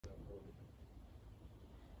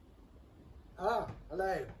Ah,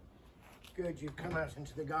 hello. Good, you've come out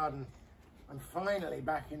into the garden. I'm finally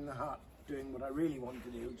back in the hut doing what I really want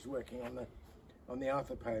to do, which is working on the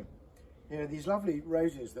Arthur poem. You know, these lovely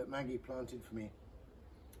roses that Maggie planted for me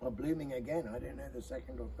are blooming again. I don't know, the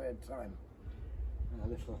second or third time. A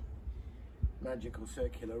little magical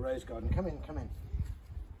circular rose garden. Come in, come in.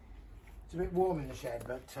 It's a bit warm in the shed,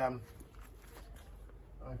 but I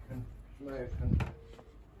can smoke and...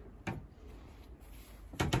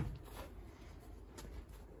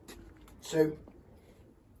 So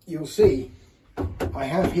you'll see I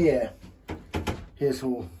have here, here's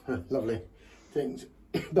all lovely things,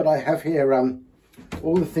 but I have here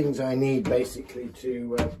all the things I need basically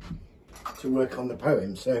to work on the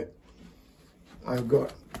poem. So I've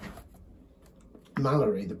got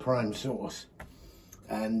Mallory, the prime source,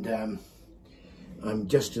 and I'm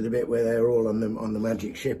just to the bit where they're all on the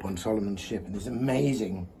magic ship, on Solomon's ship, and there's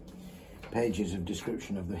amazing pages of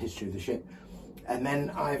description of the history of the ship. And then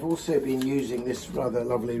I've also been using this rather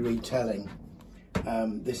lovely retelling.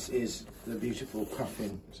 This is the beautiful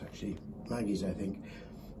Puffin, it's actually Maggie's I think,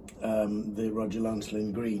 the Roger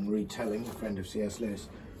Lancelin Green retelling, a friend of C.S. Lewis.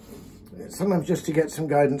 Sometimes just to get some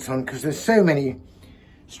guidance on, because there's so many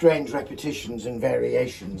strange repetitions and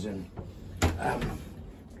variations and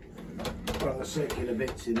on the circular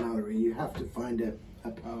bits in Mallory, you have to find a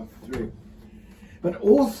path through. But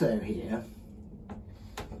also here,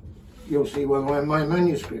 you'll see, well, my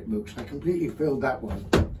manuscript books, I completely filled that one.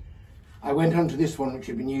 I went on to this one, which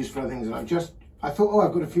had been used for other things, and I thought, oh,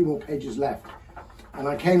 I've got a few more pages left. And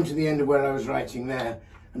I came to the end of where I was writing there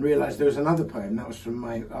and realised there was another poem. That was from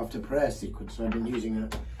my After Prayer sequence, so I've been using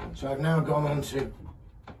it. So I've now gone on to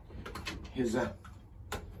his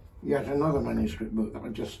yet another manuscript book that I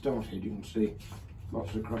just started. You can see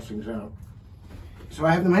lots of crossings out. So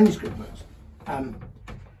I have the manuscript books.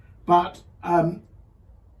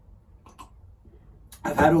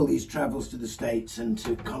 I've had all these travels to the States and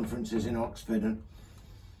to conferences in Oxford, and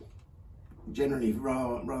generally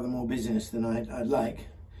rather more business than I'd like,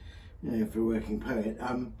 you know, for a working poet.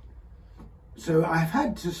 So I've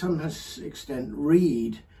had to some extent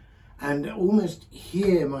read and almost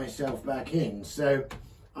hear myself back in. So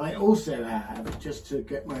I also have, just to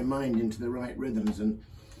get my mind into the right rhythms and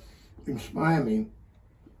inspire me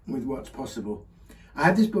with what's possible, I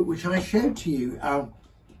had this book which I showed to you,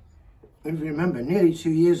 if you remember, nearly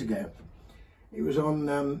 2 years ago. It was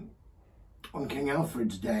on King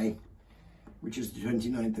Alfred's Day, which is the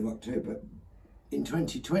 29th of October, in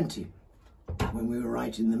 2020, when we were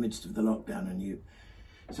right in the midst of the lockdown and you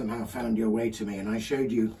somehow found your way to me, and I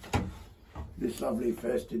showed you this lovely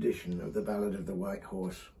first edition of the Ballad of the White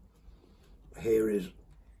Horse. Here is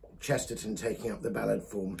Chesterton taking up the ballad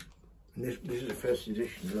form, and this is the first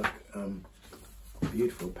edition. Look,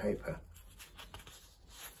 beautiful paper.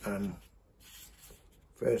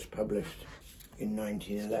 First published in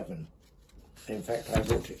 1911. In fact, I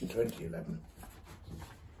bought it in 2011.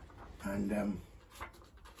 And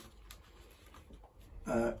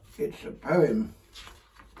it's a poem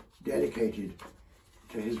dedicated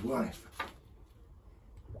to his wife,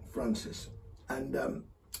 Frances. And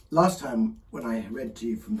last time when I read to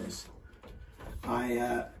you from this,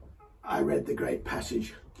 I read the great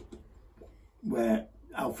passage where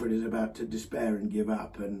Alfred is about to despair and give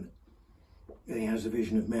up, and he has a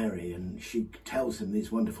vision of Mary, and she tells him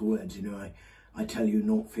these wonderful words, you know, I tell you,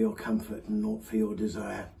 naught for your comfort and naught for your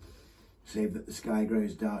desire, save that the sky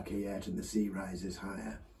grows darker yet and the sea rises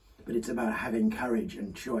higher. But it's about having courage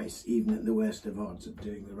and choice, even at the worst of odds, of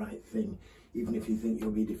doing the right thing, even if you think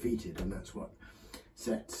you'll be defeated, and that's what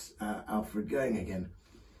sets Alfred going again.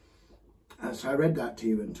 So I read that to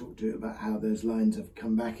you and talked to you about how those lines have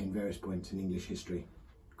come back in various points in English history,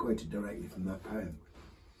 quoted directly from that poem.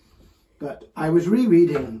 But I was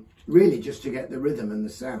rereading really just to get the rhythm and the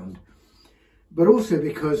sound, but also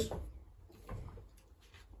because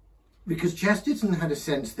Chesterton had a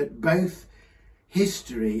sense that both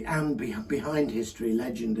history and behind history,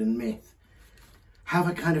 legend and myth, have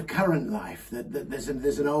a kind of current life, that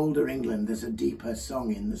there's an older England, there's a deeper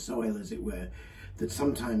song in the soil, as it were, that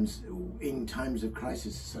sometimes in times of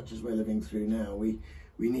crisis such as we're living through now, we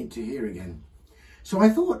need to hear again. So I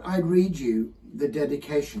thought I'd read you the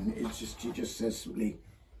dedication. He just says simply,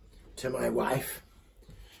 to my wife,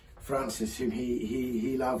 Frances, whom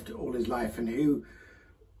he loved all his life and who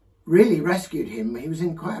really rescued him. He was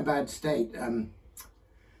in quite a bad state.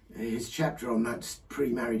 His chapter on that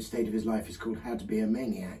pre-married state of his life is called How to Be a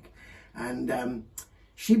Maniac. And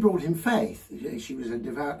she brought him faith. She was a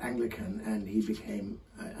devout Anglican, and he became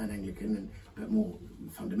an Anglican, but more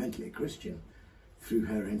fundamentally a Christian through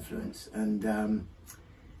her influence. And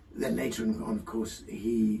Then later on, of course,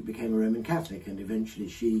 he became a Roman Catholic, and eventually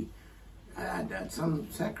she had some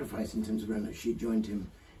sacrifice in terms of Rome. She joined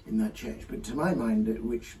him in that church. But to my mind,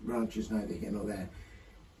 which branches neither here nor there,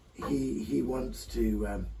 he wants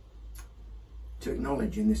to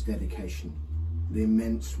acknowledge in this dedication the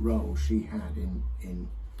immense role she had in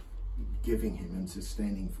giving him and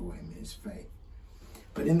sustaining for him his faith.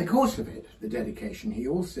 But in the course of it, the dedication, he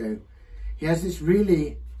has this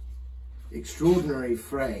really extraordinary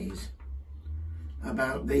phrase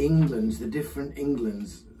about the Englands, the different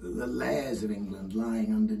Englands, the layers of England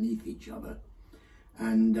lying underneath each other,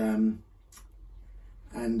 and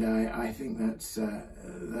I think that's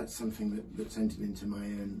something that's entered into my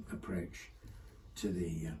own approach to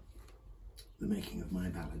the making of my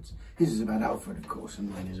ballads. His is about Alfred, of course,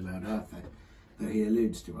 and mine is about Arthur, though he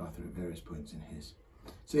alludes to Arthur at various points in his.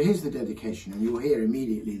 So here's the dedication, and you'll hear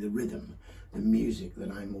immediately the rhythm, the music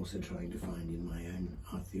that I'm also trying to find in my own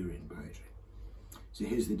Arthurian poetry. So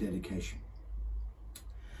here's the dedication.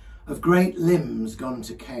 Of great limbs gone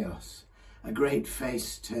to chaos, a great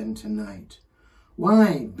face turned to night,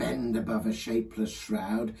 why bend above a shapeless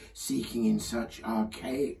shroud, seeking in such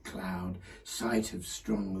archaic cloud sight of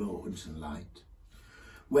strong lords and light?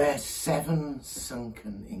 Where 7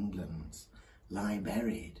 sunken Englands lie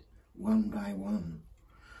buried, one by one,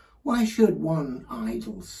 why should one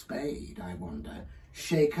idle spade, I wonder,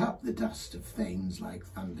 shake up the dust of thanes like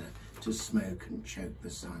thunder to smoke and choke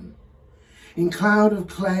the sun? In cloud of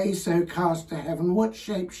clay so cast to heaven, what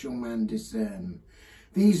shape shall man discern?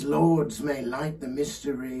 These lords may light the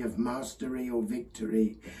mystery of mastery or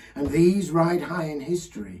victory, and these ride high in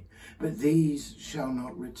history, but these shall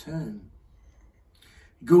not return.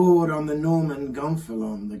 Gored on the Norman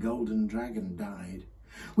gonfalon, the golden dragon died.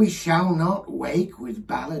 We shall not wake with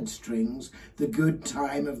ballad strings the good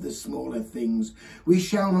time of the smaller things. We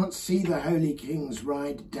shall not see the holy kings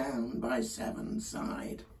ride down by Severn's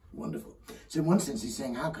side. Wonderful. So in one sense he's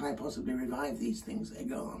saying, how can I possibly revive these things? They're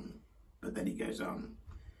gone. But then he goes on.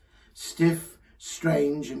 Stiff,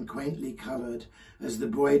 strange and quaintly coloured as the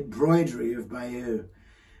broidery of Bayeux,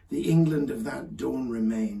 the England of that dawn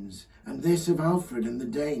remains, and this of Alfred and the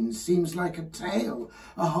Danes seems like a tale,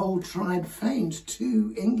 a whole tribe feigns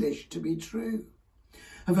too English to be true,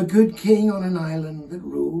 of a good king on an island that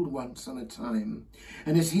ruled once on a time,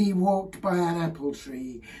 and as he walked by an apple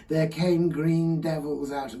tree, there came green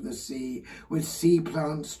devils out of the sea, with sea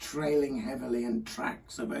plants trailing heavily and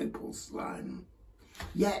tracks of opal slime.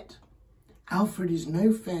 Yet Alfred is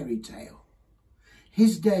no fairy tale.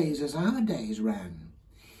 His days as our days ran.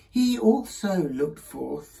 He also looked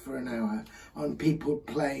forth for an hour on peopled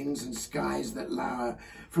plains and skies that lower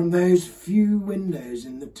from those few windows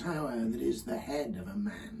in the tower that is the head of a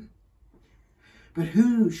man. But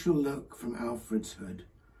who shall look from Alfred's hood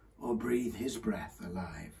or breathe his breath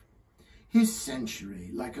alive? His century,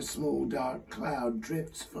 like a small dark cloud,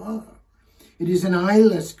 drifts far. It is an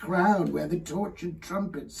eyeless crowd where the tortured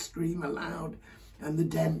trumpets scream aloud and the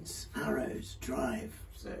dense arrows drive.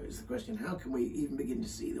 So it's the question, how can we even begin to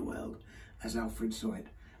see the world as Alfred saw it?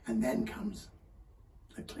 And then comes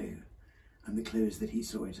a clue. And the clue is that he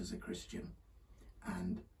saw it as a Christian.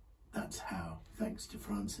 And that's how, thanks to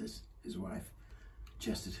Frances, his wife,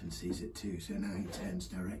 Chesterton sees it too. So now he turns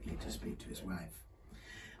directly to speak to his wife.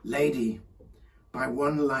 Lady, by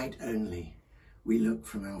one light only, we look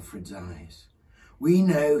from Alfred's eyes. We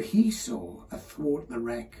know he saw athwart the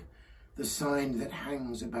wreck the sign that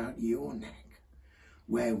hangs about your neck,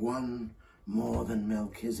 where one more than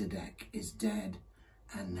Melchizedek is dead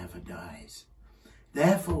and never dies.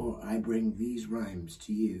 Therefore I bring these rhymes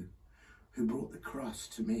to you, who brought the cross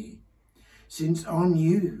to me, since on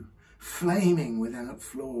you, flaming without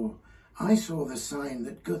flaw, I saw the sign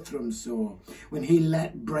that Guthrum saw when he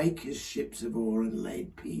let break his ships of ore and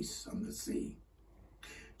laid peace on the sea.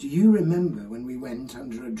 Do you remember when we went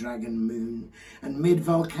under a dragon moon and mid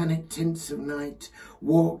volcanic tints of night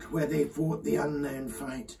walked where they fought the unknown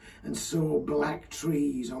fight and saw black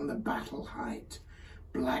trees on the battle height,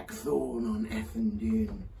 black thorn on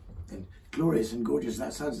Ethandune? And glorious and gorgeous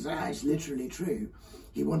that sounds. It's literally true.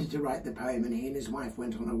 He wanted to write the poem, and he and his wife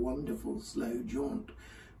went on a wonderful slow jaunt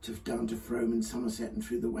down to Frome and Somerset and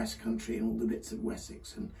through the West Country and all the bits of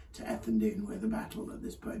Wessex and to Ethandune, where the battle that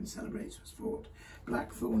this poem celebrates was fought.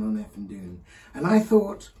 Blackthorn on Ethandune. And I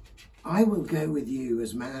thought, I will go with you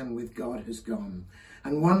as man with God has gone,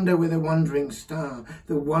 and wander with a wandering star,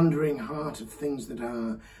 the wandering heart of things that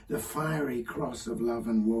are, the fiery cross of love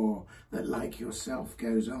and war that like yourself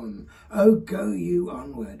goes on. Oh, go you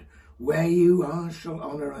onward, Where you are shall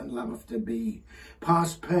honour and laughter be,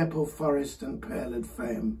 past purple forest and pearled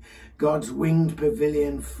foam, God's winged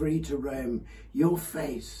pavilion free to roam, your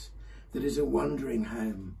face that is a wandering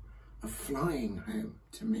home, a flying home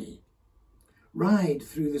to me. Ride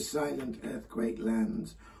through the silent earthquake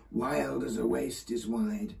lands, wild as a waste is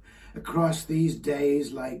wide, across these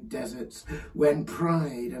days like deserts, when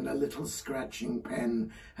pride and a little scratching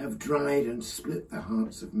pen have dried and split the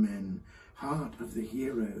hearts of men. Heart of the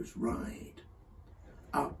heroes, ride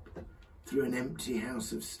up through an empty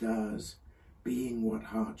house of stars, being what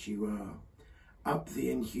heart you are, up the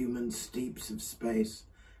inhuman steeps of space,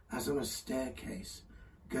 as on a staircase,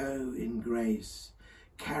 go in grace,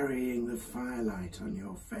 carrying the firelight on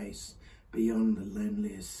your face beyond the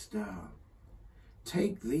loneliest star.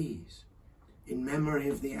 Take these, in memory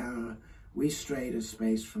of the hour we strayed a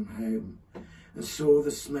space from home, and saw the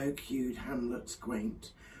smoke-hued hamlets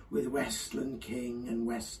quaint, with Westland king and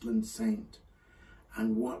Westland saint,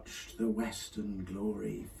 and watched the western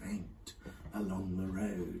glory faint along the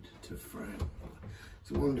road to Frome.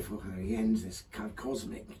 It's wonderful how he ends this kind of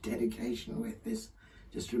cosmic dedication with this,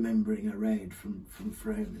 just remembering a road from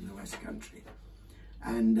Frome in the West Country.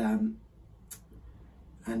 And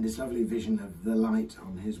this lovely vision of the light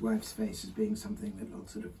on his wife's face as being something that will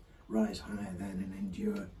sort of rise higher then and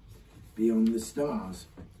endure beyond the stars.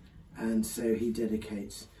 And so he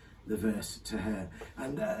dedicates the verse to her.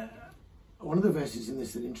 And one of the verses in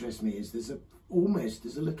this that interests me is there's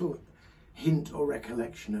a little hint or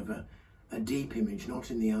recollection of a deep image,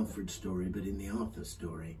 not in the Alfred story, but in the Arthur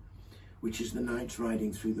story, which is the knights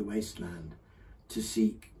riding through the wasteland to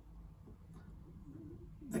seek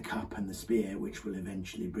the cup and the spear, which will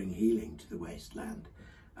eventually bring healing to the wasteland.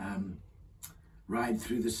 Ride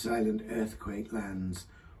through the silent earthquake lands,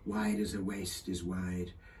 wide as a waste is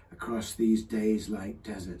wide, across these days like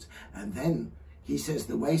deserts. And then he says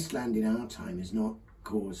the wasteland in our time is not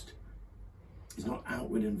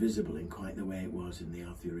outward and visible in quite the way it was in the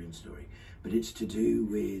Arthurian story, but it's to do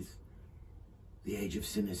with the age of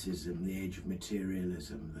cynicism, the age of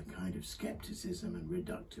materialism, the kind of skepticism and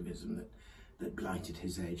reductivism that blighted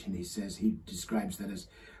his age. And he describes that as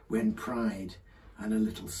when pride and a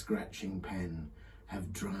little scratching pen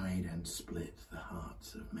have dried and split the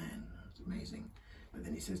hearts of men. It's amazing. But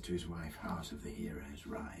then he says to his wife, heart of the heroes,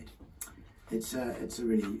 ride. It's a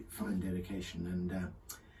really fine dedication, and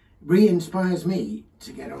re-inspires me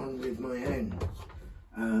to get on with my own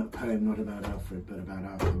poem, not about Alfred, but about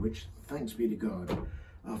Arthur, which, thanks be to God,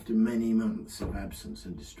 after many months of absence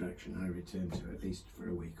and distraction, I return to at least for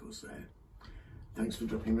a week or so. Thanks for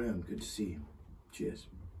dropping round. Good to see you. Cheers.